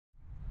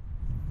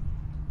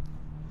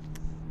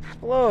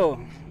Hello,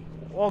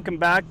 welcome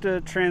back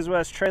to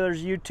Transwest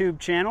Trailers YouTube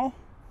channel.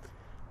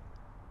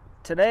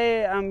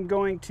 Today I'm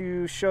going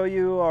to show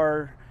you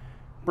our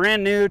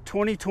brand new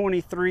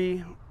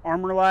 2023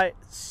 Lite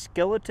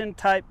skeleton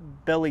type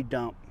belly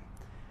dump.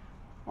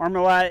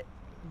 Lite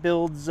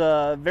builds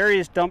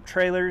various dump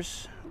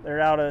trailers. They're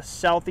out of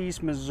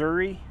Southeast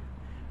Missouri.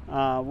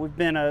 We've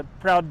been a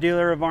proud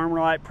dealer of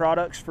Lite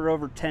products for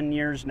over 10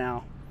 years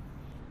now.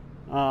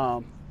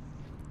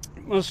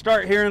 We'll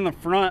start here in the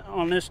front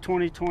on this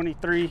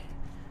 2023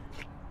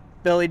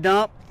 belly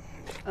dump.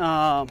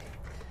 Got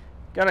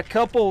a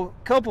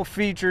couple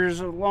features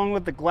along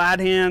with the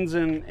glad hands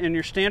and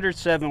your standard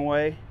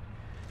 7-way.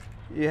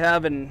 You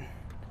have an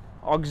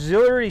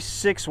auxiliary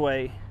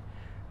 6-way.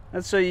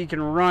 That's so you can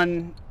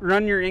run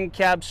your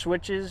in-cab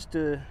switches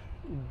to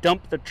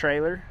dump the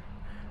trailer,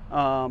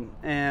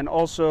 and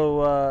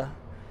also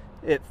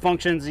it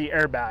functions the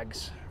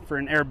airbags for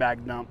an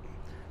airbag dump.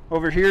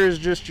 Over here is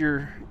just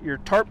your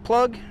tarp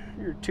plug,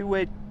 your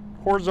 2-way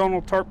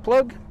horizontal tarp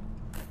plug.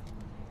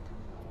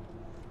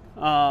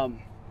 On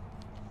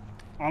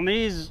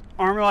these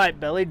Lite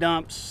belly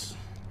dumps,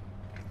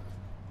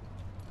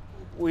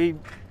 we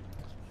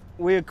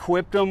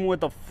equipped them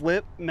with a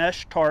flip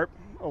mesh tarp,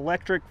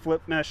 electric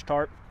flip mesh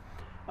tarp.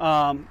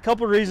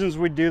 Couple reasons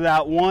we do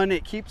that. One,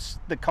 it keeps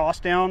the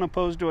cost down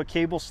opposed to a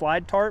cable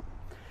slide tarp,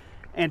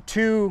 and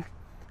two,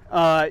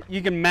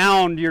 you can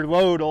mound your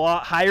load a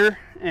lot higher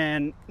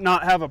and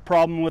not have a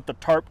problem with the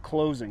tarp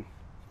closing.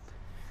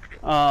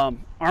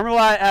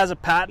 Lite has a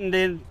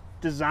patented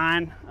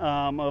design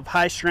of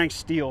high strength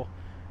steel.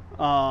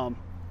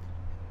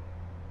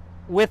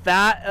 With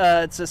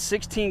that, it's a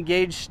 16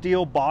 gauge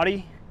steel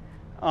body,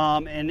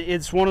 and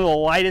it's one of the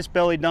lightest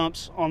belly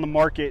dumps on the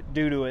market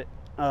due to it.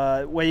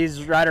 It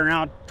weighs right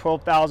around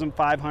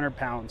 12,500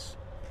 pounds.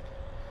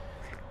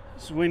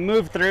 So we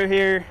move through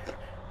here,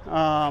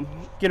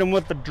 get them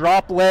with the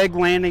drop leg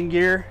landing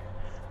gear.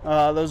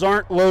 Those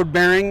aren't load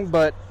bearing,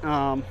 but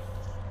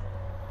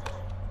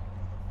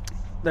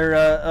they're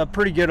a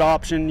pretty good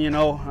option, you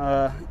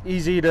know,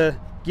 easy to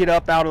get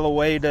up out of the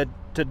way to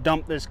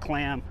dump this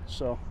clam.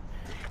 So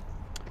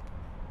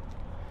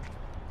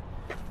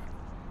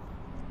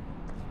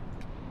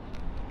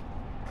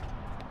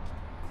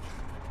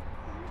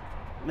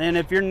then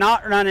if you're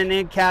not running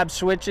in-cab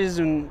switches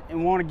and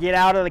want to get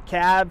out of the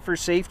cab for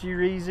safety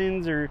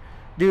reasons or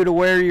due to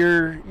where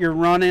you're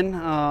running,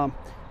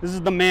 this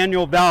is the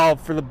manual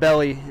valve for the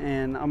belly,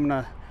 and I'm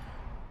gonna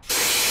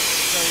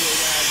show you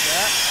guys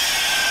that.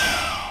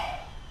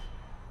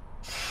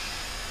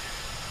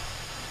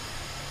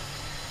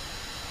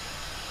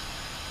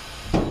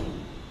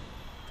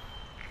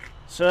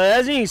 So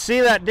as you can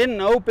see, that didn't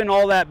open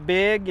all that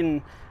big,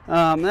 and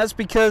that's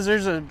because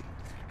there's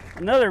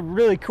another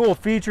really cool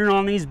feature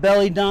on these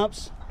belly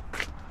dumps.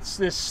 It's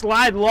this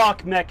slide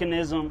lock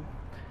mechanism.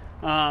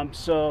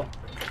 So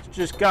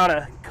just got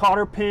a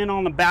cotter pin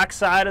on the back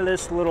side of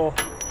this little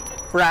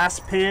brass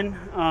pin,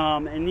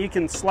 and you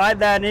can slide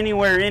that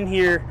anywhere in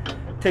here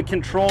to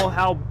control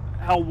how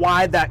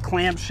wide that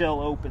clamshell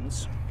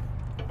opens.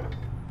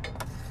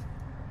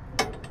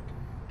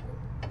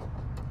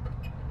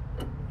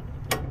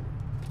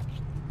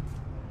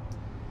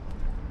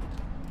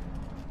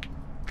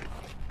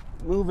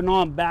 Moving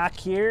on back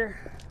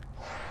here,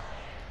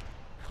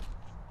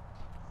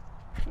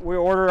 we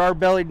order our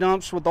belly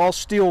dumps with all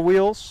steel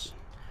wheels,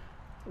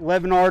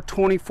 11R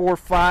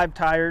 24/5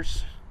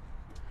 tires.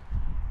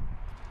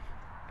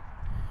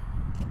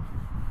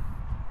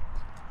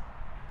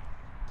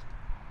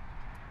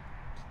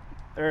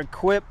 They're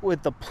equipped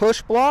with the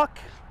push block,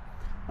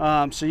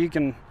 so you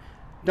can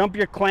dump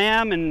your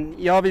clam, and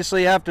you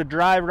obviously have to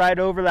drive right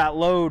over that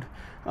load.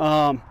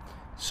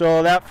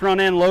 So that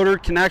front end loader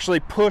can actually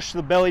push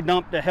the belly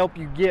dump to help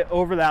you get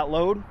over that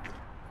load.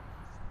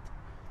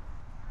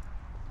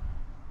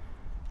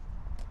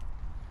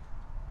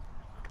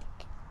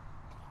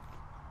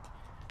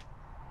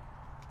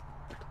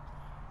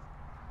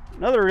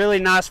 Another really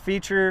nice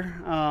feature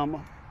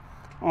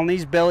on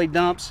these belly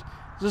dumps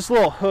is this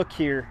little hook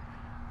here.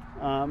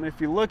 If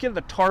you look at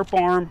the tarp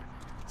arm,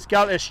 it's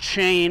got this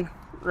chain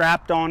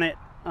wrapped on it.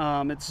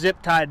 It's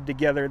zip tied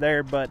together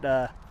there,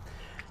 but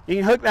you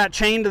can hook that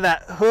chain to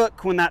that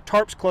hook when that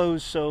tarp's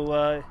closed,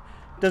 so it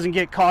doesn't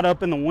get caught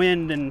up in the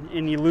wind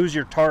and you lose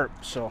your tarp.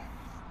 So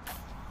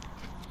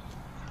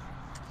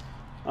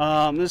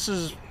this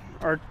is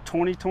our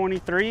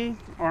 2023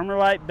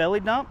 Lite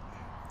belly dump.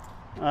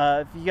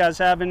 If you guys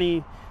have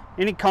any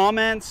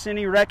comments,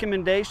 any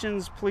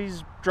recommendations,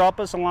 please drop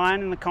us a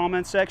line in the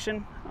comment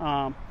section,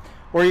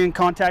 or you can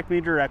contact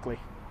me directly.